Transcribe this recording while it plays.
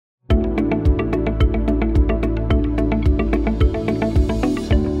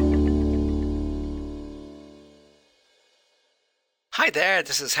there,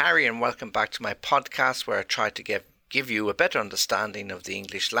 this is Harry and welcome back to my podcast where I try to give you a better understanding of the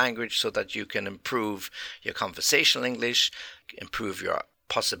English language so that you can improve your conversational English, improve your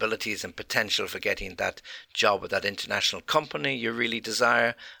possibilities and potential for getting that job with that international company you really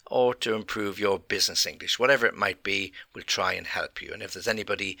desire, or to improve your business English. Whatever it might be, we'll try and help you. And if there's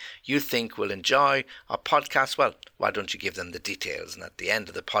anybody you think will enjoy our podcast, well, why don't you give them the details? And at the end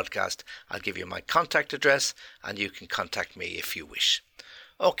of the podcast, I'll give you my contact address and you can contact me if you wish.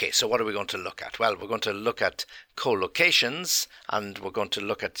 Okay, so what are we going to look at? Well, we're going to look at collocations, and we're going to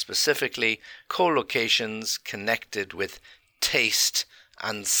look at specifically collocations connected with taste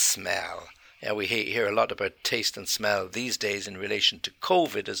and smell. Yeah, we hear a lot about taste and smell these days in relation to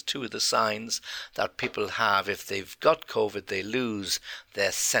COVID as two of the signs that people have. If they've got COVID, they lose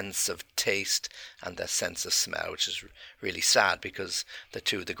their sense of taste and their sense of smell, which is really sad because they're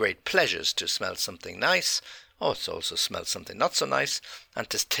two of the great pleasures: to smell something nice, or to also smell something not so nice, and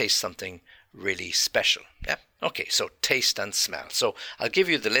to taste something really special. Yeah. Okay, so taste and smell. So I'll give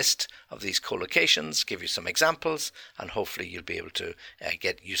you the list of these collocations, give you some examples, and hopefully you'll be able to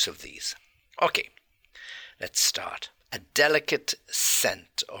get use of these. Okay, let's start. A delicate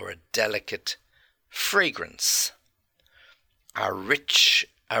scent or a delicate fragrance. A rich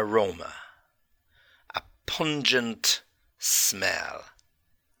aroma. A pungent smell.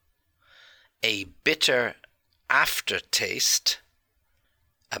 A bitter aftertaste.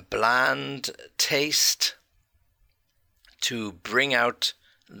 A bland taste. To bring out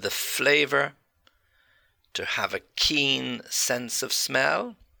the flavor, to have a keen sense of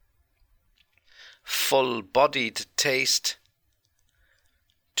smell, full-bodied taste,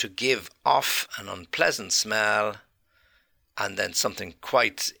 to give off an unpleasant smell, and then something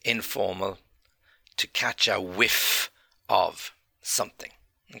quite informal, to catch a whiff of something.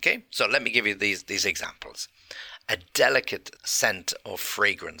 Okay, so let me give you these examples. A delicate scent or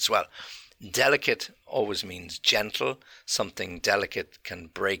fragrance. Well, delicate always means gentle. Something delicate can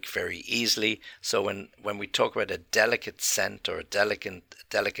break very easily. So when we talk about a delicate scent or a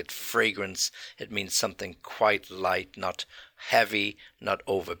delicate fragrance, it means something quite light, not heavy, not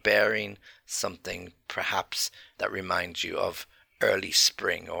overbearing, something perhaps that reminds you of early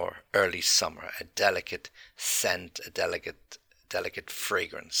spring or early summer. A delicate scent, a delicate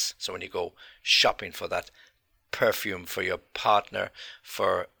fragrance. So when you go shopping for that perfume for your partner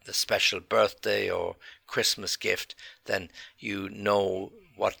for the special birthday or Christmas gift, then you know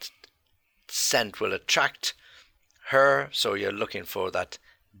what scent will attract her, so you're looking for that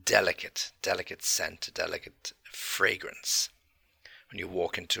delicate scent, delicate fragrance. When you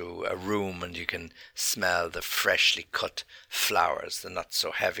walk into a room and you can smell the freshly cut flowers, they're not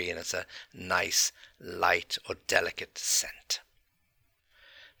so heavy and it's a nice, light or delicate scent.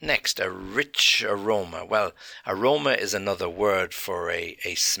 Next, a rich aroma. Well, aroma is another word for a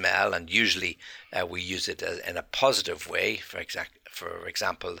smell, and usually we use it in a positive way. For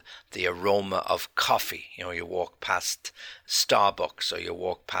example, the aroma of coffee. You know, you walk past Starbucks or you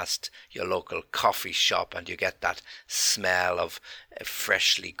walk past your local coffee shop and you get that smell of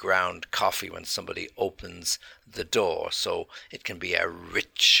freshly ground coffee when somebody opens the door. So it can be a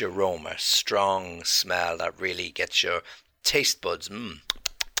rich aroma, strong smell that really gets your taste buds.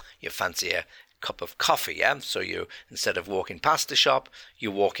 You fancy a cup of coffee, yeah? So you, instead of walking past the shop, you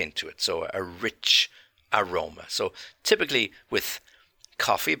walk into it. So a rich aroma. So typically with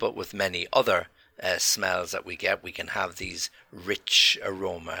coffee, but with many other smells that we get, we can have these rich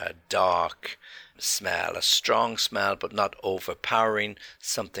aroma, a dark smell, a strong smell, but not overpowering,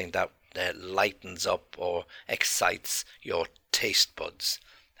 something that lightens up or excites your taste buds.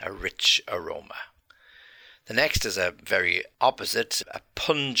 A rich aroma. The next is a very opposite, a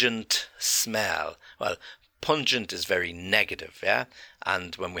pungent smell. Well, pungent is very negative, yeah?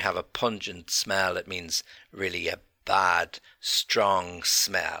 And when we have a pungent smell, it means really a bad, strong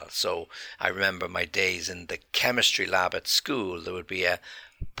smell. So I remember my days in the chemistry lab at school. There would be a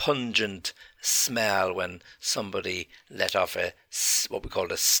pungent smell when somebody let off what we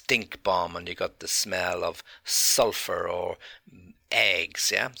called a stink bomb, and you got the smell of sulfur or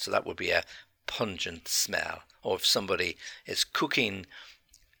eggs, yeah? So that would be a pungent smell. Or if somebody is cooking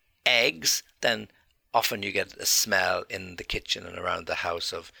eggs, then often you get a smell in the kitchen and around the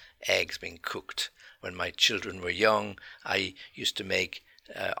house of eggs being cooked. When my children were young, I used to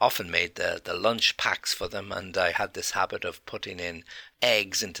often made the lunch packs for them, and I had this habit of putting in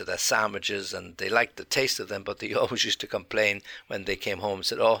eggs into their sandwiches, and they liked the taste of them, but they always used to complain when they came home and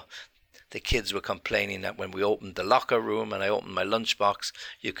said, the kids were complaining that when we opened the locker room and I opened my lunchbox,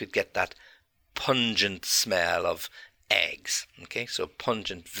 you could get that pungent smell of eggs. Okay, so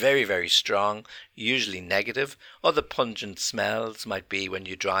pungent, very, very strong, usually negative. Other pungent smells might be when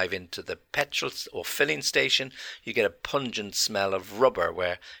you drive into the petrol or filling station, you get a pungent smell of rubber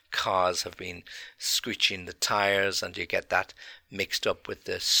where cars have been screeching the tires, and you get that mixed up with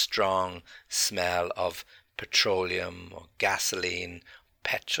the strong smell of petroleum or gasoline,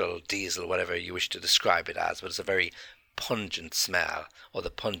 petrol, diesel, whatever you wish to describe it as, but it's a very pungent smell. Or the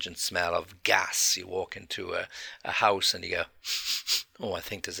pungent smell of gas. You walk into a house and you go, oh, I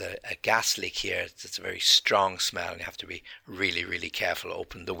think there's a gas leak here. It's a very strong smell, and you have to be really, really careful.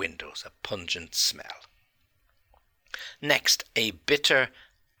 Open the windows. A pungent smell. Next, a bitter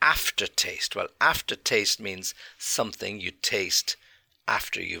aftertaste. Well, aftertaste means something you taste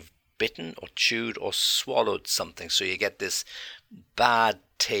after you've bitten or chewed or swallowed something. So you get this bad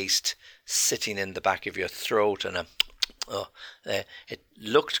taste sitting in the back of your throat, and it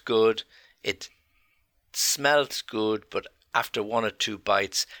looked good, it smelled good, but after one or two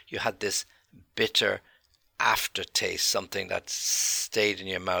bites you had this bitter aftertaste, something that stayed in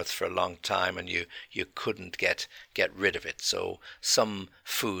your mouth for a long time, and you couldn't get rid of it. So some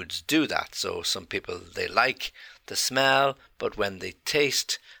foods do that. So some people, they like the smell, but when they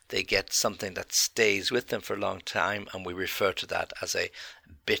taste, they get something that stays with them for a long time, and we refer to that as a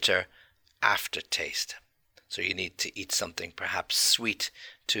bitter aftertaste. So you need to eat something perhaps sweet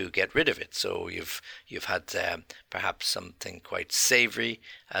to get rid of it. So you've had perhaps something quite savoury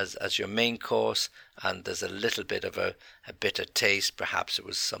as your main course, and there's a little bit of a bitter taste. Perhaps it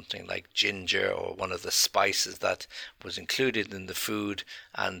was something like ginger or one of the spices that was included in the food,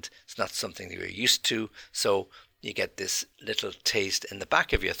 and it's not something that you're used to. So you get this little taste in the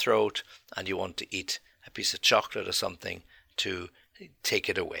back of your throat, and you want to eat a piece of chocolate or something to take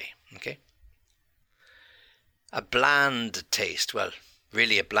it away. Okay. A bland taste. Well,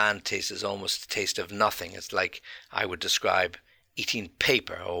 really a bland taste is almost a taste of nothing. It's like I would describe eating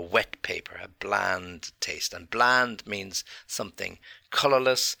paper or wet paper, a bland taste. And bland means something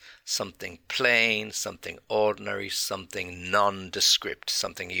colourless, something plain, something ordinary, something nondescript,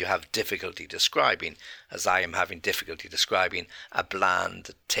 something you have difficulty describing, as I am having difficulty describing a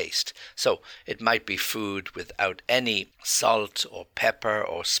bland taste. So it might be food without any salt or pepper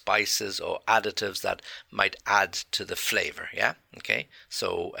or spices or additives that might add to the flavour, yeah? Okay,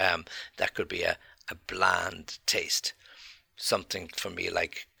 so that could be a bland taste. Something for me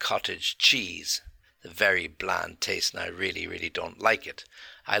like cottage cheese, a very bland taste, and I really, really don't like it.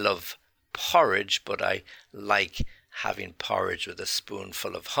 I love porridge, but I like having porridge with a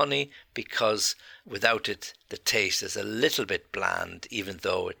spoonful of honey, because without it the taste is a little bit bland, even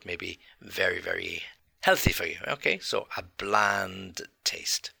though it may be very, very healthy for you. Okay, so a bland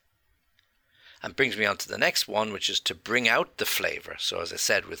taste. And brings me on to the next one, which is to bring out the flavour. So as I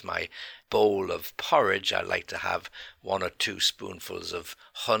said, with my bowl of porridge, I like to have 1 or 2 spoonfuls of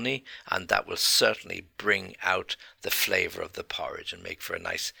honey, and that will certainly bring out the flavour of the porridge and make for a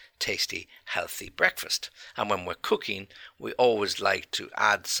nice, tasty, healthy breakfast. And when we're cooking, we always like to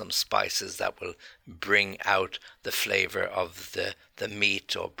add some spices that will bring out the flavour of the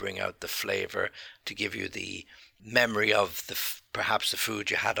meat, or bring out the flavour to give you the memory of perhaps the food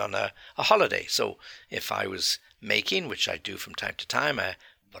you had on a holiday. So if I was making, which I do from time to time,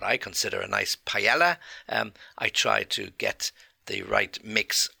 what I consider a nice paella, I try to get the right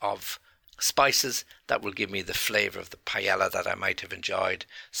mix of spices that will give me the flavour of the paella that I might have enjoyed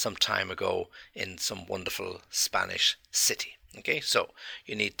some time ago in some wonderful Spanish city. Okay, so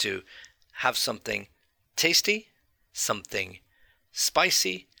you need to have something tasty, something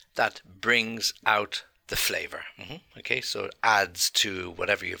spicy that brings out the flavour. Okay, so it adds to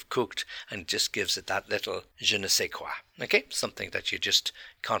whatever you've cooked and just gives it that little je ne sais quoi. Okay, something that you just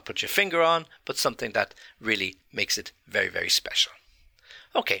can't put your finger on, but something that really makes it very, very special.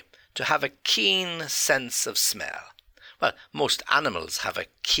 Okay, to have a keen sense of smell. Well, most animals have a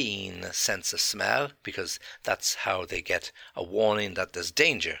keen sense of smell, because that's how they get a warning that there's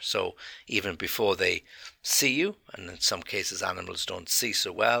danger. So even before they see you, and in some cases animals don't see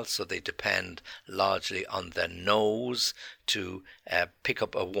so well, so they depend largely on their nose to pick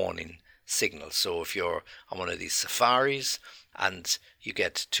up a warning signal. So if you're on one of these safaris and you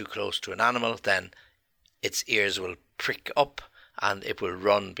get too close to an animal, then its ears will prick up and it will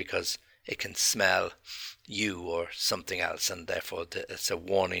run, because it can smell you or something else, and therefore it's a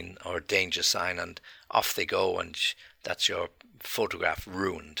warning or danger sign, and off they go, and that's your photograph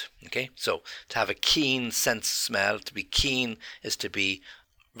ruined. Okay, so to have a keen sense of smell, to be keen is to be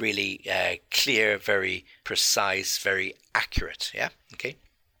really clear, very precise, very accurate. Yeah, okay.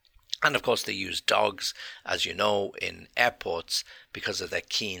 And of course they use dogs, as you know, in airports because of their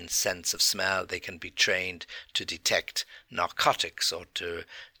keen sense of smell. They can be trained to detect narcotics or to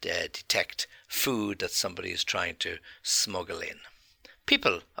detect food that somebody is trying to smuggle in.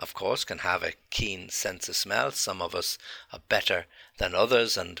 People, of course, can have a keen sense of smell. Some of us are better than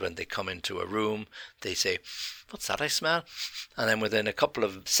others, and when they come into a room, they say, "What's that I smell?" And then within a couple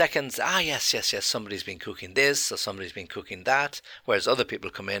of seconds, yes, somebody's been cooking this or somebody's been cooking that. Whereas other people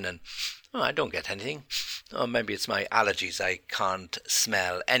come in and, I don't get anything. Or maybe it's my allergies, I can't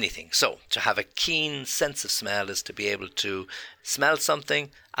smell anything. So to have a keen sense of smell is to be able to smell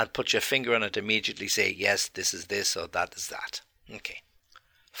something and put your finger on it immediately, say, yes, this is this or that is that. Okay.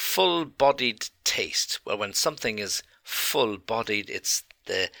 Full-bodied taste. Well, when something is full-bodied, it's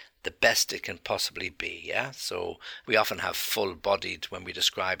the best it can possibly be, yeah? So we often have full-bodied when we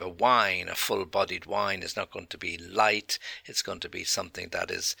describe a wine. A full-bodied wine is not going to be light. It's going to be something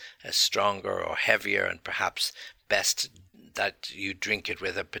that is stronger or heavier, and perhaps best that you drink it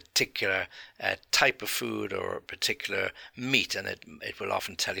with a particular type of food or a particular meat, and it will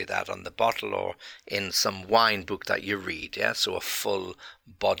often tell you that on the bottle or in some wine book that you read, yeah? So a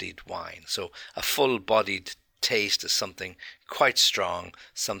full-bodied wine. So a full-bodied taste is something quite strong,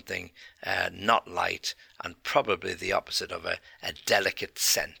 something not light, and probably the opposite of a delicate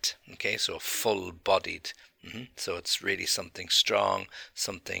scent. Okay, so full-bodied. So it's really something strong,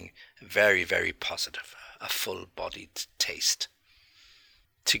 something very, very positive, a full-bodied taste.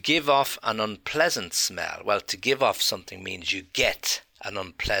 To give off an unpleasant smell. Well, to give off something means you get an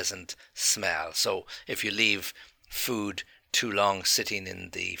unpleasant smell. So if you leave food too long sitting in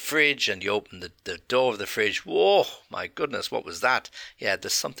the fridge and you open the door of the fridge, whoa, my goodness, what was that? Yeah,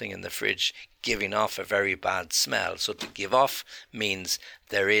 there's something in the fridge giving off a very bad smell. So to give off means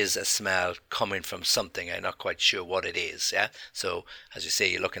there is a smell coming from something. I'm not quite sure what it is. Yeah. So as you say,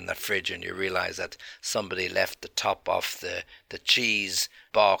 you look in that fridge and you realize that somebody left the top off the cheese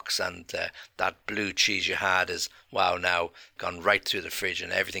box, and that blue cheese you had is now gone right through the fridge,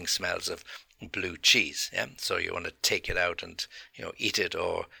 and everything smells of blue cheese. Yeah, so you want to take it out and eat it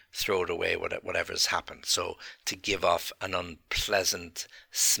or throw it away, whatever's happened. So to give off an unpleasant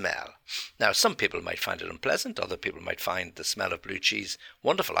smell. Now some people might find it unpleasant, other people might find the smell of blue cheese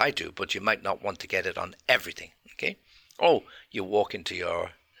wonderful. I do, but you might not want to get it on everything. Okay. You walk into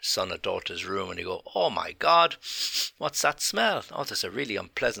your son or daughter's room and you go, oh my God, what's that smell? There's a really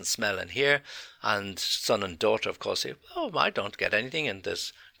unpleasant smell in here. And son and daughter, of course, say, I don't get anything, and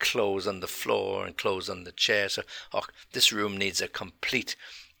there's clothes on the floor and clothes on the chair. So this room needs a complete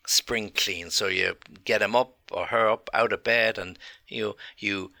spring clean. So you get him up or her up out of bed, and you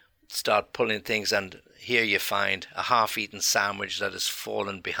start pulling things, and here you find a half-eaten sandwich that has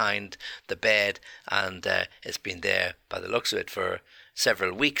fallen behind the bed, and it's been there by the looks of it for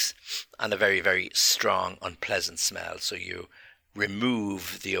several weeks, and a very, very strong, unpleasant smell. So you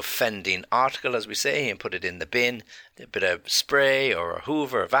remove the offending article, as we say, and put it in the bin, a bit of spray or a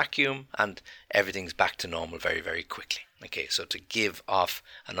hoover or vacuum, and everything's back to normal very, very quickly. Okay, so to give off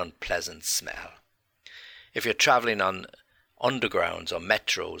an unpleasant smell. If you're traveling on undergrounds or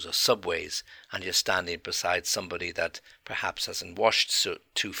metros or subways and you're standing beside somebody that perhaps hasn't washed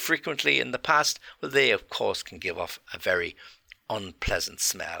too frequently in the past, well, they of course can give off a very unpleasant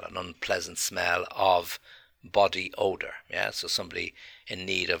smell, an unpleasant smell of body odor. Yeah, so somebody in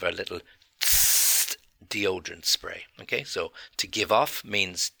need of a little deodorant spray. Okay, so to give off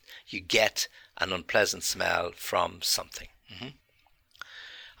means you get an unpleasant smell from something.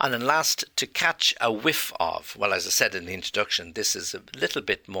 And then last, to catch a whiff of. Well, as I said in the introduction, this is a little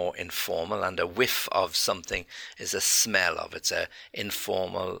bit more informal, and a whiff of something is a smell of. It's a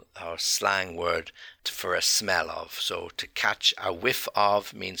informal or slang word for a smell of. So to catch a whiff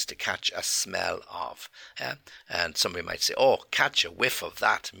of means to catch a smell of. Yeah? And somebody might say, catch a whiff of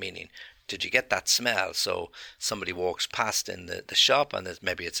that, meaning, did you get that smell? So somebody walks past in the shop, and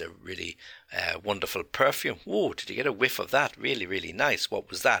maybe it's a really wonderful perfume. Whoa, did you get a whiff of that? Really, really nice. What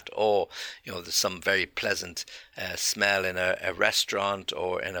was that? Or, there's some very pleasant smell in a restaurant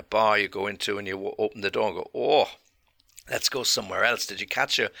or in a bar you go into, and you open the door and go, let's go somewhere else. Did you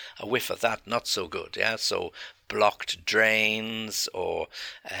catch a whiff of that? Not so good. Yeah. So blocked drains or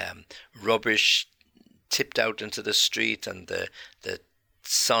rubbish tipped out into the street, and the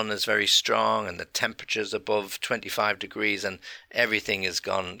sun is very strong and the temperature's above 25 degrees and everything is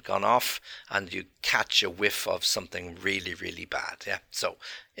gone off, and you catch a whiff of something really, really bad. Yeah, so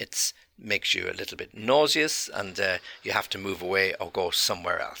it makes you a little bit nauseous, and you have to move away or go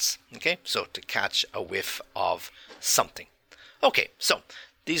somewhere else. Okay, so to catch a whiff of something. Okay, so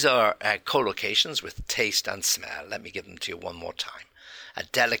these are collocations with taste and smell. Let me give them to you one more time. a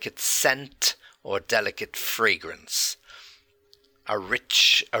delicate scent or delicate fragrance, a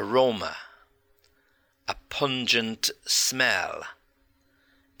rich aroma, a pungent smell,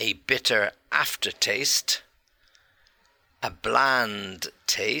 a bitter aftertaste, a bland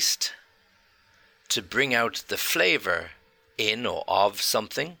taste, to bring out the flavour in or of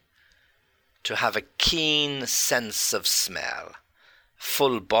something, to have a keen sense of smell,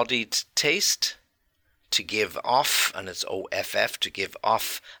 full-bodied taste, to give off, and it's OFF, to give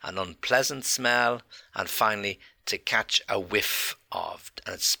off an unpleasant smell, and finally to catch a whiff of,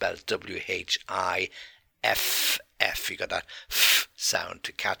 and it's spelled WHIFF. You got that F sound,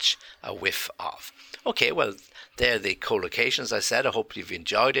 to catch a whiff of. Okay, well, they're the co-locations I said. I hope you've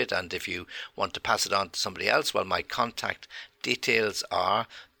enjoyed it, and if you want to pass it on to somebody else, well, my contact details are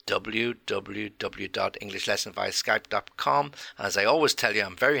www.englishlessonviaskype.com. And as I always tell you,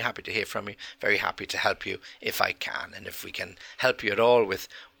 I'm very happy to hear from you, very happy to help you if I can. And if we can help you at all with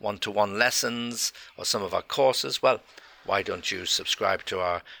one-to-one lessons or some of our courses, well, why don't you subscribe to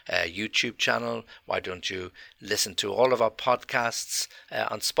our YouTube channel? Why don't you listen to all of our podcasts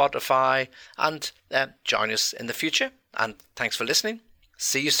on Spotify, and join us in the future? And thanks for listening.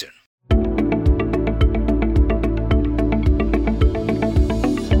 See you soon.